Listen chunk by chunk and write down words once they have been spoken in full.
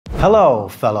Hello,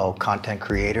 fellow content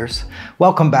creators.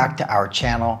 Welcome back to our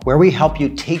channel where we help you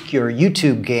take your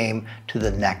YouTube game to the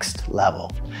next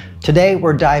level. Today,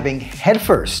 we're diving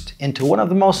headfirst into one of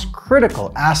the most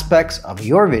critical aspects of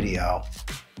your video,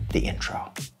 the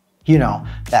intro. You know,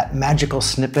 that magical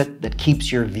snippet that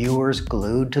keeps your viewers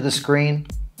glued to the screen.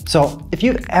 So if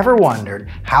you've ever wondered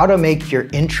how to make your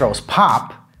intros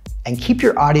pop and keep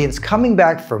your audience coming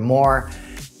back for more,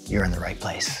 you're in the right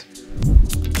place.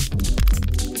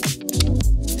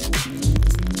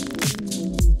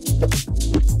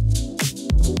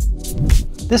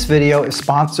 This video is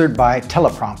sponsored by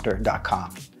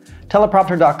Teleprompter.com.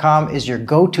 Teleprompter.com is your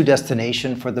go-to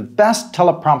destination for the best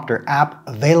teleprompter app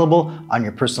available on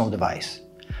your personal device.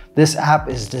 This app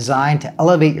is designed to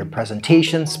elevate your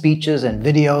presentation, speeches, and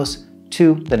videos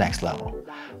to the next level.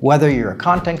 Whether you're a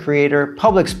content creator,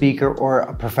 public speaker, or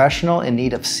a professional in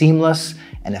need of seamless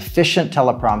and efficient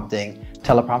teleprompting,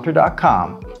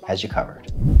 Teleprompter.com has you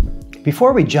covered.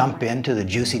 Before we jump into the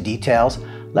juicy details,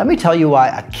 let me tell you why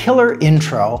a killer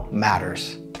intro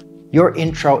matters. Your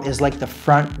intro is like the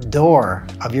front door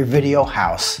of your video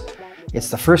house. It's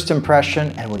the first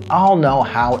impression, and we all know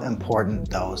how important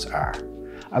those are.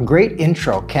 A great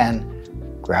intro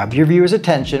can grab your viewer's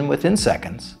attention within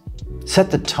seconds,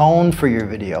 set the tone for your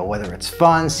video, whether it's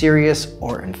fun, serious,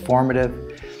 or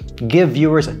informative, give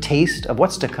viewers a taste of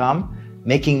what's to come,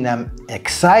 making them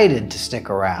excited to stick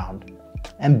around,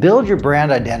 and build your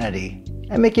brand identity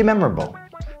and make you memorable.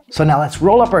 So now let's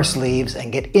roll up our sleeves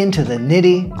and get into the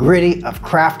nitty-gritty of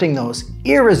crafting those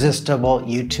irresistible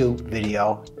YouTube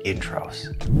video intros.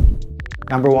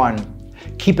 Number 1,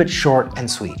 keep it short and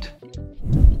sweet.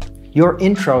 Your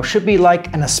intro should be like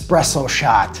an espresso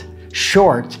shot,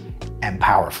 short and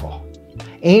powerful.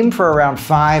 Aim for around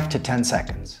 5 to 10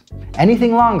 seconds.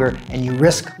 Anything longer and you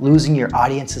risk losing your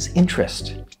audience's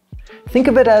interest. Think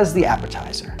of it as the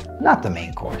appetizer, not the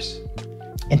main course.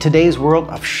 In today's world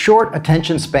of short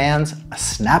attention spans, a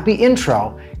snappy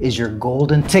intro is your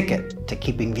golden ticket to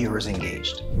keeping viewers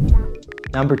engaged.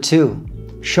 Number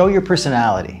 2, show your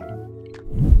personality.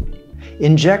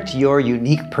 Inject your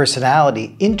unique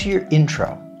personality into your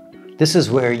intro. This is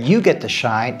where you get to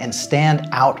shine and stand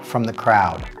out from the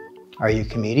crowd. Are you a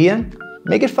comedian?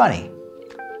 Make it funny.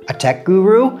 A tech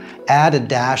guru? Add a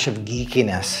dash of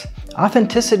geekiness.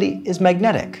 Authenticity is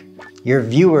magnetic. Your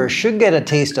viewers should get a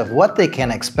taste of what they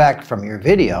can expect from your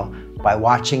video by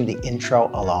watching the intro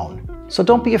alone. So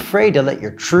don't be afraid to let your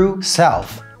true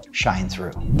self shine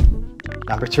through.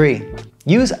 Number 3,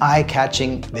 use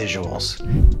eye-catching visuals.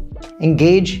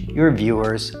 Engage your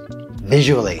viewers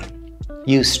visually.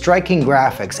 Use striking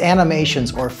graphics,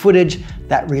 animations, or footage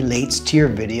that relates to your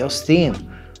video's theme,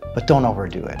 but don't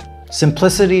overdo it.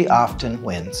 Simplicity often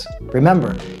wins.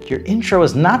 Remember, your intro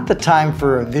is not the time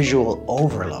for a visual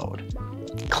overload.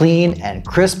 Clean and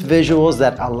crisp visuals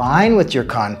that align with your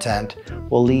content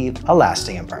will leave a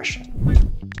lasting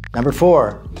impression. Number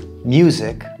 4,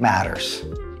 music matters.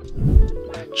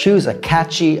 Choose a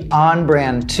catchy,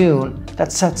 on-brand tune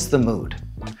that sets the mood.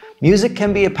 Music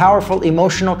can be a powerful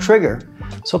emotional trigger,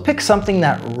 so pick something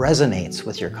that resonates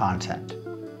with your content.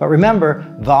 But remember,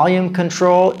 volume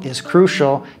control is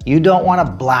crucial. You don't want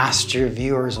to blast your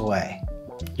viewers away.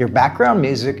 Your background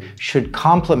music should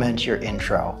complement your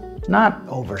intro, not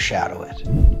overshadow it.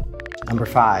 Number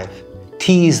 5,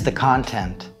 tease the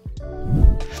content.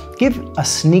 Give a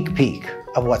sneak peek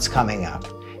of what's coming up.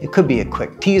 It could be a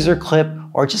quick teaser clip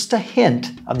or just a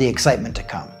hint of the excitement to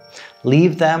come.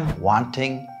 Leave them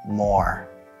wanting more.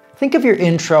 Think of your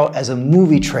intro as a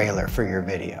movie trailer for your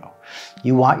video.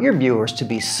 You want your viewers to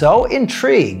be so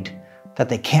intrigued that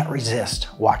they can't resist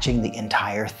watching the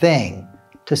entire thing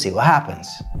to see what happens.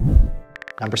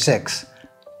 Number 6,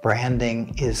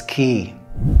 branding is key.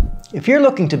 If you're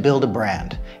looking to build a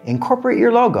brand, incorporate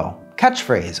your logo,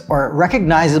 catchphrase, or a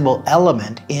recognizable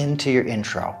element into your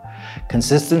intro.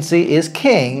 Consistency is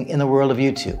king in the world of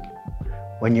YouTube.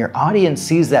 When your audience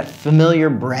sees that familiar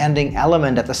branding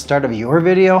element at the start of your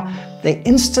video, they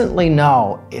instantly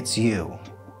know it's you.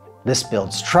 This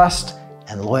builds trust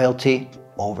and loyalty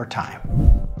over time.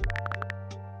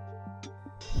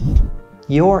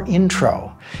 Your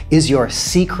intro is your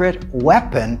secret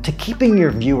weapon to keeping your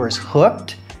viewers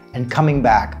hooked and coming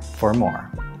back for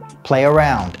more. Play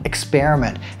around,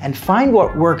 experiment, and find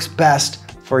what works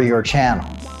best for your channel.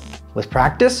 With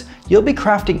practice, you'll be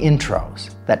crafting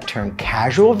intros that turn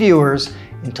casual viewers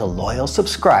into loyal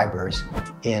subscribers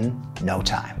in no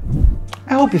time.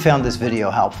 I hope you found this video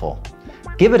helpful.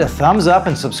 Give it a thumbs up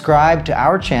and subscribe to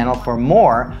our channel for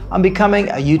more on becoming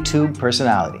a YouTube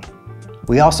personality.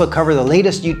 We also cover the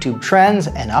latest YouTube trends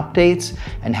and updates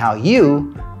and how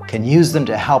you can use them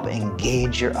to help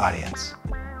engage your audience.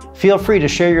 Feel free to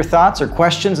share your thoughts or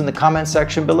questions in the comments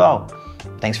section below.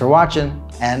 Thanks for watching,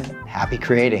 and happy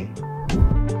creating!